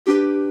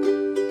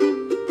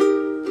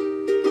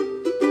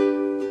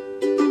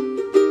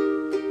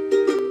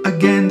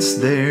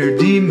Against their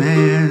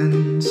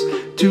demands,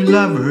 two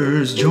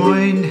lovers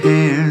joined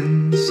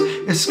hands,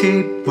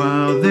 escaped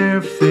while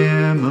their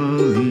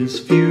families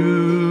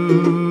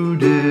feuded.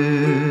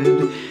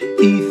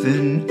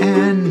 Ethan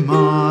and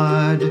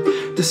Maude,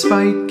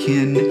 despite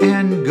kin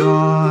and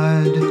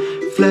God,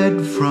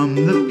 fled from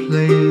the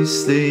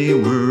place they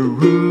were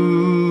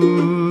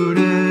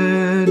rooted.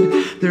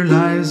 Their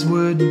lives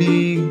would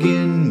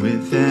begin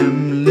with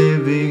them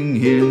living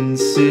in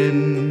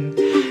sin,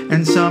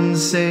 and some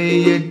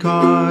say it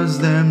caused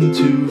them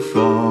to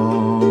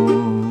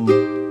fall.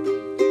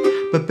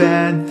 But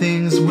bad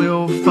things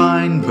will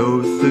find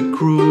both the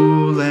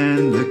cruel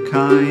and the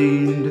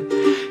kind,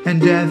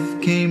 and death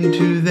came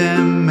to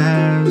them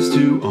as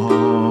to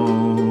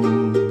all.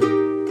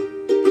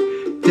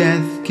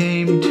 Death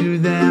came to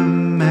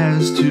them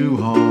as to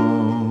all.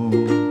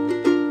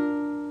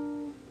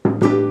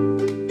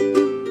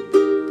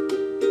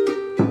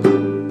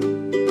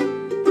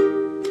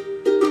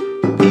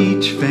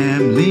 Each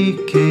family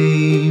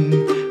came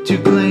to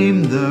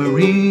claim the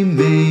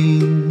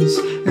remains,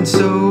 and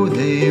so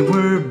they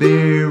were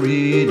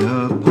buried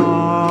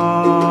apart.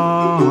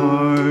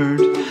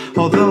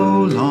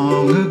 Although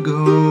long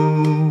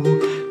ago,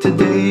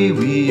 today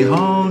we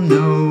all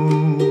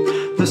know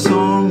the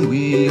song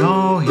we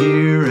all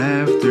hear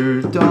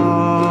after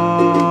dark.